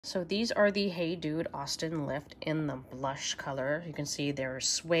So these are the HeyDude Austin Lift in the blush color. You can see they're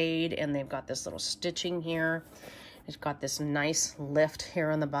suede and they've got this little stitching here. It's got this nice lift here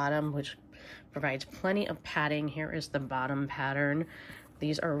on the bottom, which provides plenty of padding. Here is the bottom pattern.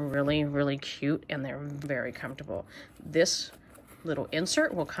 These are really, really cute and they're very comfortable. This little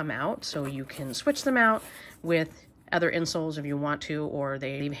insert will come out so you can switch them out with other insoles if you want to, or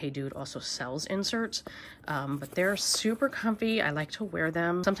HeyDude also sells inserts, but they're super comfy. I like to wear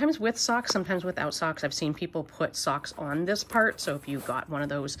them sometimes with socks, sometimes without socks. I've seen people put socks on this part, so if you got one of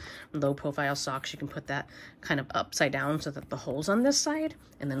those low profile socks, you can put that kind of upside down so that the hole's on this side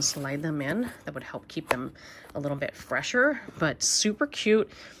and then slide them in. That would help keep them a little bit fresher, but super cute.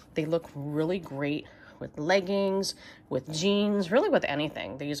 They look really great with leggings, with jeans, really with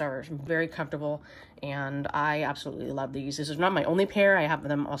anything. These are very comfortable and I absolutely love these. This is not my only pair. I have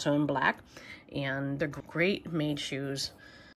them also in black and they're great made shoes.